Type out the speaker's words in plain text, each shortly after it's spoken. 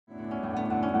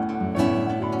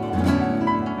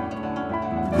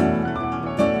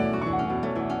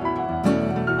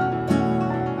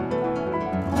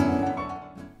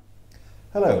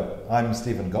Hello, I'm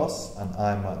Stephen Goss and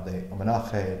I'm at the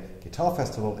Homenaje Guitar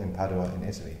Festival in Padua in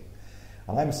Italy.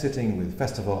 And I'm sitting with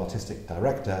Festival Artistic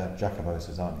Director Giacomo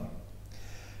Susani.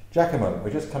 Giacomo, we're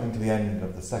just coming to the end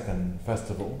of the second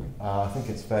festival. I think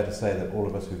it's fair to say that all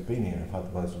of us who've been here have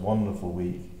had the most wonderful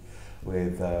week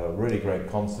with really great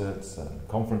concerts and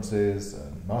conferences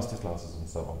and masterclasses and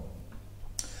so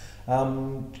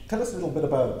on. Tell us a little bit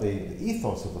about the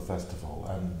ethos of the festival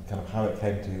and kind of how it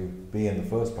came to be in the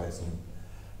first place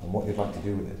and what you'd like to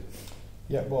do with it.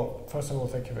 Yeah, well, first of all,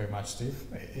 thank you very much, Steve.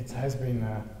 It has been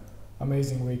an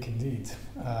amazing week indeed.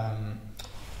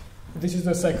 This is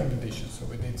the second edition, so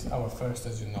we did our first,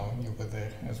 as you know, you were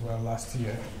there as well last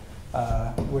year,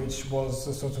 which was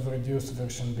a sort of a reduced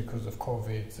version because of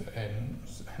COVID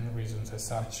and reasons as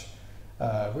such,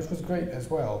 which was great as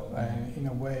well. And in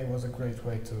a way, it was a great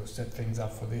way to set things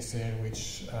up for this year,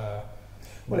 which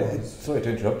sorry to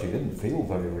interrupt you, it didn't feel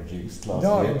very reduced last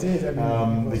year. No, it did. I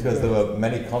mean, because there were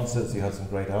many concerts, you had some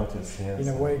great artists here. In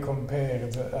a way,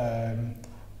 compared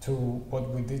to what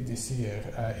we did this year,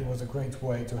 it was a great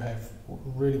way to have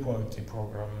really quality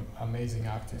program, amazing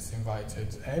artists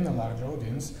invited, and a large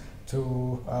audience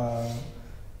to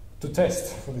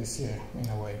test for this year in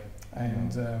a way.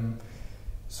 And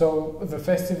so the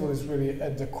festival is really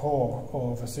at the core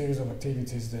of a series of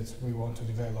activities that we want to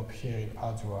develop here in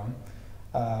Padua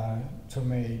to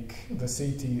make the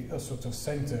city a sort of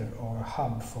center or a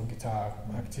hub for guitar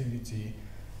activity,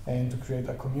 and to create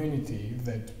a community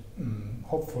that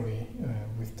hopefully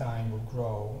with time will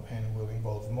grow and will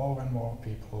involve more and more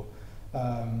people.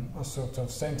 A sort of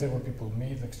center where people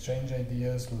meet, exchange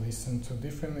ideas, listen to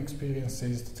different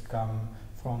experiences that come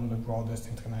from the broadest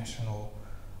international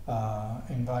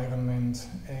environment,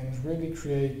 and really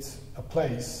create a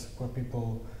place where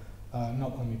people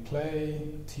not only play,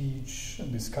 teach,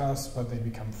 discuss, but they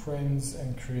become friends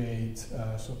and create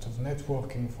sort of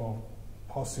networking for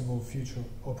possible future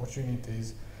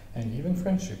opportunities and even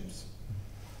friendships.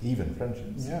 Even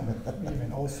friendships? Yeah,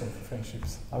 even also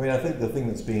friendships. I mean, I think the thing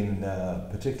that's been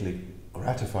particularly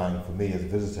gratifying for me as a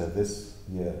visitor this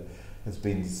year has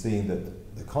been seeing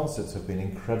that the concerts have been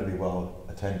incredibly well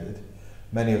attended,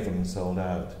 many of them sold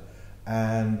out,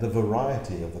 and the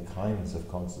variety of the kinds of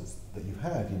concerts that you've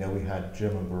had. You know, we had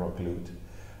German Baroque lute,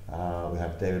 we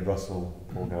had David Russell,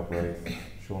 Paul Galbraith,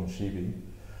 Sean Sheeby,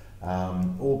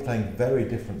 all playing very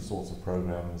different sorts of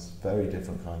programs, very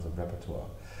different kinds of repertoire.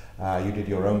 You did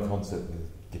your own concert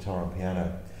with guitar and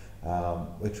piano,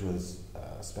 which was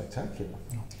spectacular.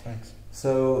 Oh, thanks.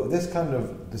 So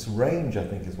this range, I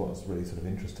think, is what's really sort of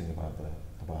interesting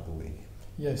about the week.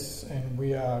 Yes, and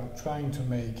we are trying to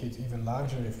make it even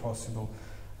larger if possible.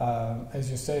 As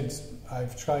you said,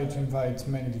 I've tried to invite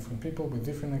many different people with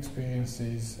different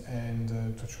experiences and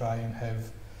to try and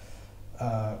have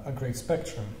a great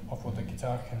spectrum of what the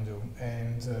guitar can do.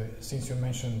 And since you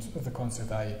mentioned the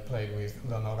concert I played with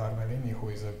Leonora Armelini, who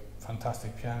is a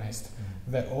fantastic pianist,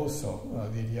 that also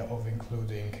the idea of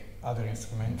including other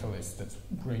instrumentalists that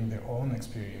bring their own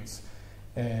experience,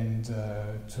 and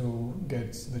to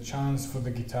get the chance for the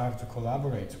guitar to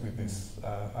collaborate with these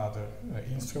other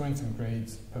instruments and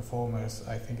great performers,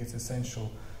 I think it's essential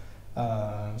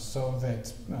so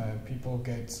that people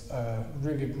get a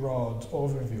really broad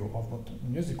overview of what the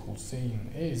musical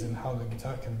scene is and how the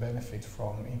guitar can benefit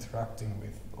from interacting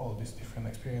with all these different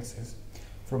experiences.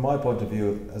 From my point of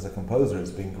view as a composer,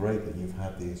 it's been great that you've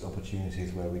had these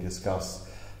opportunities where we discuss,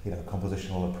 you know,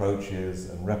 compositional approaches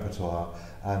and repertoire.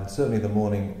 And certainly the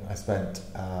morning I spent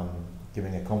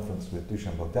giving a conference with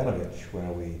Dusan Bogdanovic,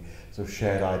 where we sort of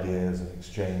shared ideas and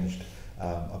exchanged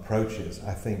approaches.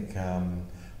 I think,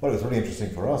 well, it was really interesting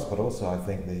for us, but also I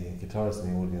think the guitarists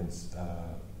in the audience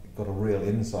got a real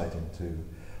insight into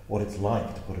what it's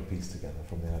like to put a piece together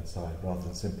from the outside, rather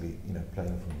than simply, you know,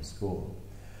 playing from the score.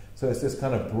 So it's this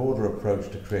kind of broader approach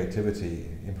to creativity,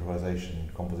 improvisation,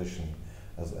 composition,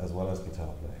 as well as guitar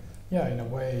playing. Yeah, in a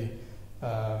way,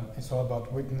 it's all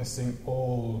about witnessing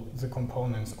all the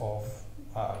components of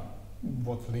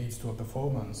what leads to a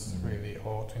performance, really,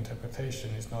 or to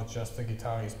interpretation. It's not just the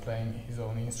guitarist playing his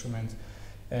own instrument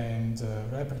and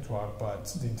repertoire, but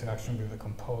the interaction with the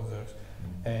composers,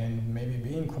 and maybe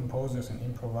being composers and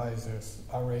improvisers,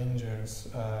 arrangers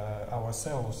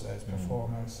ourselves as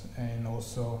performers, and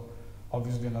also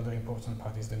obviously another important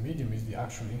part is the medium, is the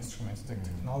actual instruments, the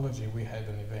technology. We had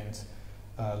an event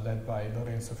led by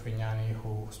Lorenzo Frignani,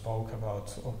 who spoke about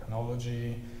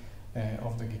organology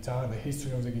of the guitar, the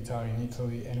history of the guitar in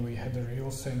Italy, and we had a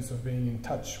real sense of being in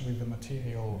touch with the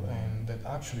material and that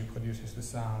actually produces the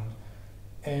sound.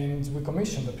 And we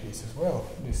commissioned a piece as well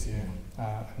this year,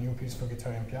 a new piece for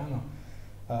guitar and piano,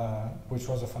 which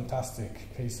was a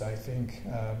fantastic piece, I think,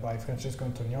 by Francesco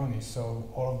Antonioni. So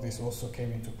all of this also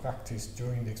came into practice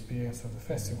during the experience of the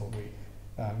festival.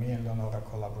 Me and Leonora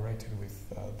collaborated with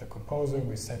the composer,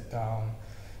 we sat down,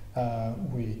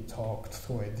 we talked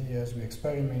through ideas, we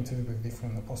experimented with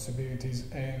different possibilities,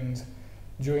 and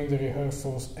during the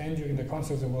rehearsals and during the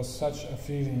concerts there was such a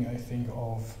feeling, I think,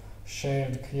 of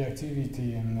shared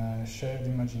creativity and shared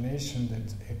imagination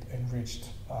that it enriched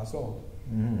us all.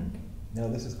 No,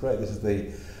 this is great.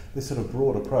 This sort of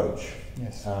broad approach.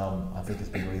 Yes. I think it's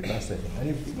been really fascinating. And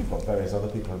you've got various other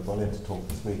people who've gone in to talk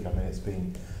this week. I mean, it's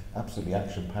been absolutely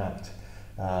action-packed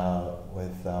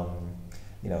with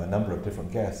a number of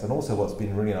different guests. And also what's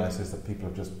been really nice is that people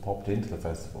have just popped into the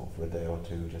festival for a day or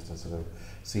two just to sort of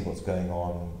see what's going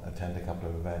on, attend a couple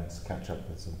of events, catch up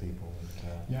with some people.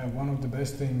 Yeah, one of the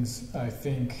best things, I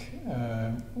think,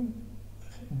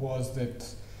 was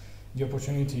that the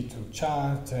opportunity to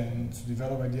chat and to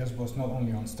develop ideas was not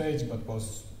only on stage but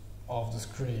was off the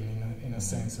screen in a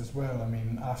sense as well. I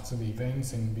mean, after the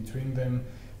events, in between them,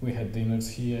 we had dinners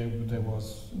here. There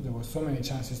were so many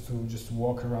chances to just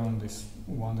walk around this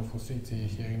wonderful city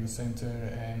here in the center,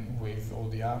 and with all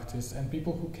the artists and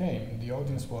people who came. The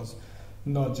audience was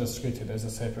not just treated as a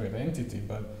separate entity,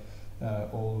 but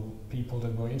all people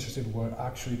that were interested were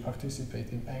actually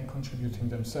participating and contributing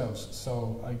themselves.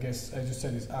 So I guess, as you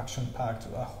said, it's action-packed,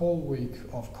 a whole week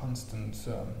of constant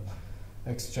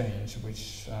exchange,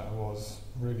 which was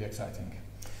really exciting.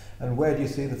 And where do you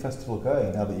see the festival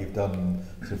going now that you've done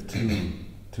sort of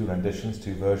two renditions,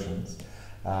 two versions?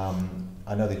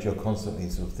 I know that you're constantly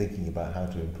sort of thinking about how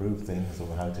to improve things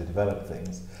or how to develop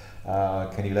things.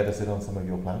 Can you let us in on some of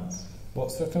your plans? Well,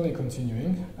 certainly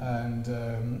continuing, and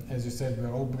as you said,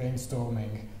 we're all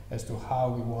brainstorming as to how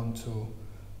we want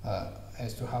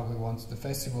the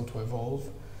festival to evolve,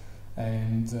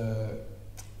 and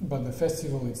but the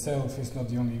festival itself is not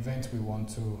the only event we want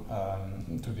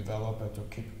to develop or to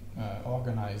keep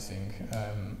organizing.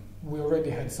 We already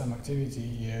had some activity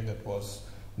here that was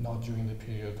not during the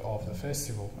period of the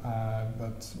festival,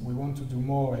 but we want to do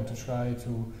more and to try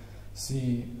to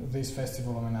see this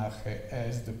festival Homenaje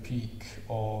as the peak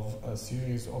of a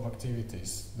series of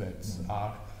activities that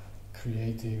are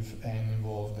creative and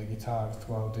involve the guitar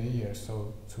throughout the year.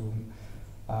 So to,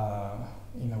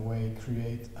 in a way,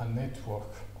 create a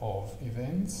network of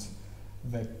events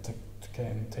that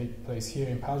can take place here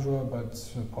in Padua, but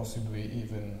possibly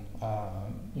even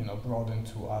broaden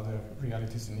to other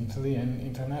realities in Italy and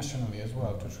internationally as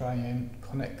well, to try and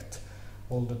connect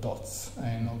all the dots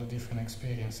and all the different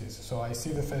experiences. So I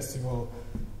see the festival,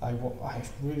 I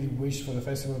really wish for the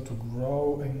festival to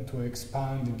grow and to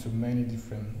expand into many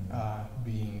different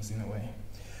beings in a way.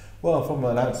 Well, from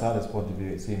an outsider's point of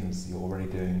view, it seems you're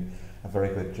already doing a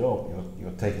very good job.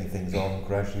 You're taking things on,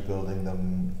 gradually building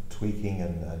them, tweaking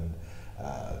and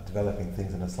developing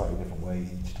things in a slightly different way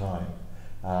each time.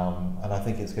 And I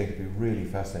think it's going to be really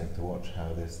fascinating to watch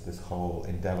how this whole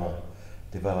endeavour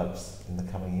develops in the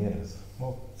coming years.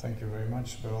 Well, thank you very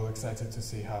much. We're all excited to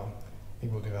see how it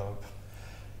will develop.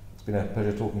 It's been a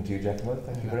pleasure talking to you, Giacomo.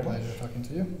 Thank you very much. A pleasure talking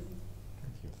to you.